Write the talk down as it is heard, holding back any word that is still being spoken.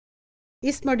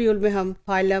इस मॉड्यूल में हम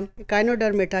फाइलम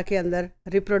एकाइनोडर्मेटा के अंदर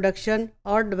रिप्रोडक्शन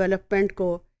और डेवलपमेंट को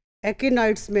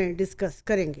एकिनॉइड्स में डिस्कस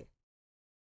करेंगे।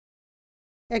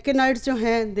 एकिनॉइड्स जो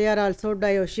हैं they are also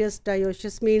dioecious.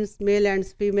 Dioecious means male and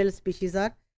female species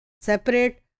are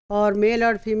separate, और मेल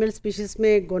और फीमेल स्पीशीज़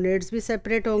में गोनेड्स भी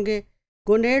सेपरेट होंगे।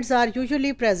 Gonads are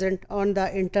usually present on the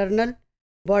internal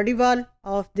body wall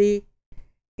of the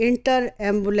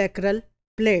इंटरएम्बुलेक्रल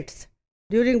plates.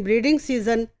 During breeding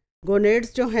season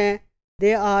gonads जो हैं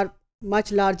they are much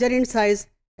larger in size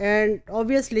and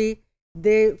obviously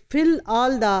they fill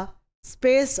all the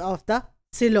space of the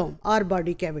coelom or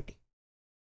body cavity.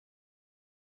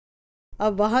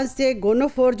 अब वहाँ से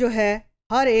गोनोफोर जो है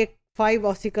हर एक 5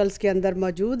 ossicles के अंदर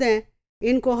मौजूद हैं।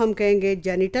 इनको हम कहेंगे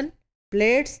genital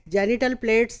plates. Genital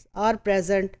plates are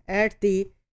present at the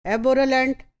aboral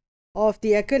end of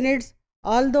the एकिनिड्स।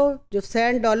 Although जो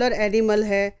सैंड डॉलर एनिमल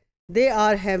है they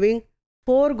are having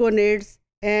 4 gonads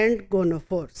and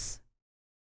गोनोफोर्स।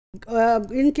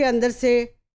 इनके अंदर से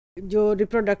जो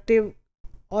रिप्रोडक्टिव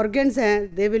ऑर्गन्स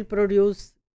हैं they will produce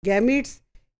gametes.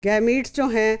 Gametes जो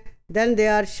हैं then they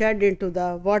are shade into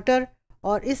the water,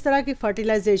 और इस तरह की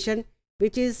fertilisation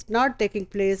which is not taking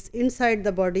place inside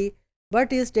the body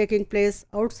but is taking place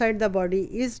outside the body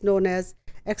is known as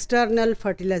external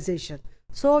fertilisation.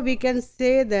 So we can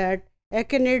say that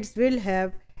एकिनिड्स will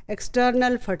have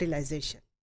external fertilisation.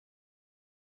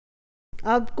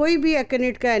 अब कोई भी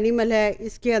एकिनिड का animal है,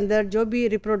 इसके अंदर जो भी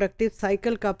reproductive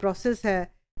cycle का प्रोसेस है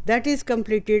that is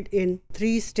completed in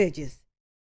 3 stages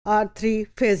और 3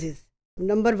 फेजेस।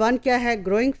 नंबर 1 क्या है?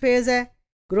 ग्रोइंग फेज है।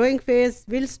 Growing phase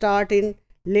will start in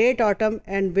late autumn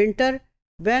and winter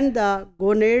when the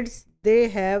gonads they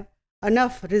have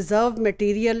enough reserve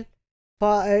material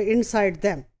inside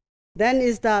them. Then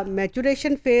is the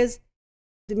maturation phase.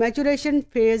 The maturation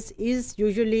phase is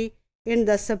usually in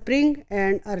the spring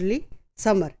and early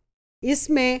summer.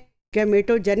 इसमें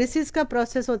gametogenesis का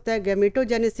process होता है।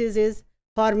 Gametogenesis is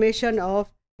formation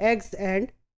of eggs and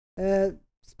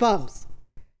sperms,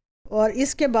 और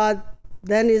इसके बाद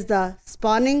then is the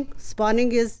spawning.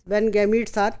 Spawning is when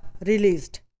gametes are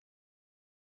released.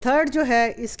 Third जो है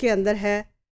इसके अंदर है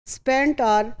स्पेंट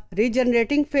और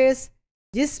रीजनरेटिंग फेज,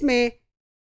 जिसमें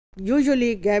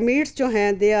यूजुअली गैमीट्स जो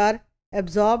हैं they are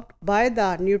absorbed by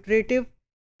the nutritive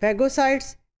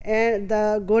phagocytes and the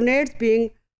gonads being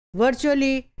virtually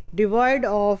devoid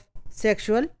of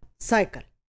sexual cycle.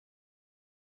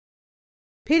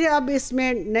 फिर अब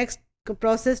इसमें नेक्स्ट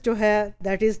प्रोसेस जो है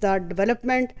that is the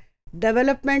development.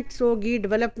 Development होगी।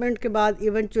 डेवलपमेंट के बाद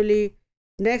इवेंचुअली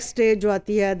नेक्स्ट स्टेज जो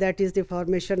आती है that is the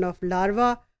formation of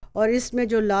larva, और इसमें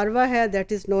जो लार्वा है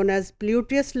that is known as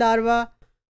प्लूटियस larva.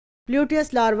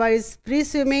 प्लूटियस larva is free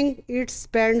swimming. It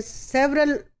spends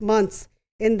several months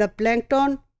in the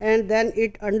plankton and then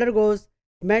it undergoes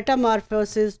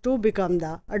metamorphosis to become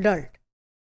the adult.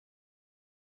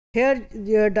 Here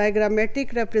the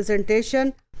diagrammatic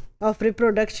representation of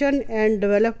reproduction and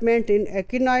development in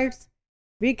echinoids.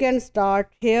 We can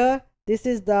start here. This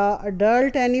is the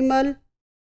adult animal,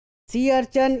 sea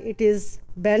urchin. It is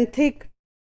benthic.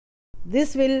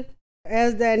 This will,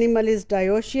 as the animal is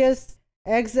dioecious,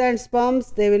 eggs and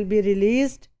sperms they will be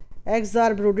released. Eggs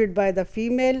are brooded by the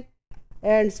female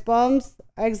and sperms,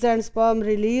 eggs and sperm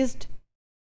released,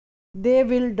 they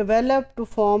will develop to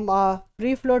form a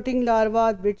free floating larva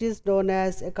which is known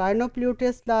as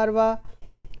echinopluteus larva.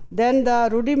 Then the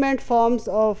rudiment forms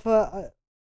of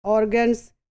organs,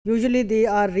 usually they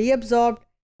are reabsorbed,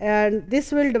 and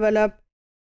this will develop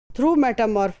through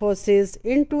metamorphosis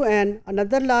into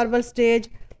another larval stage.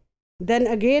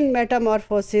 Then again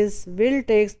metamorphosis will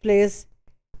take place,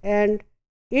 and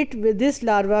this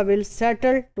larva will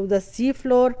settle to the sea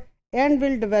floor and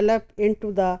will develop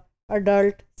into the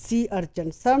adult sea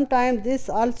urchin. Sometimes this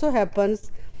also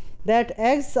happens that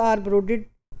eggs are brooded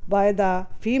by the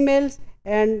females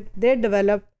and they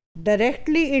develop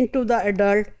directly into the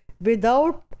adult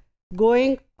without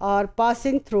going or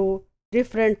passing through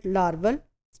different larval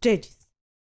stages.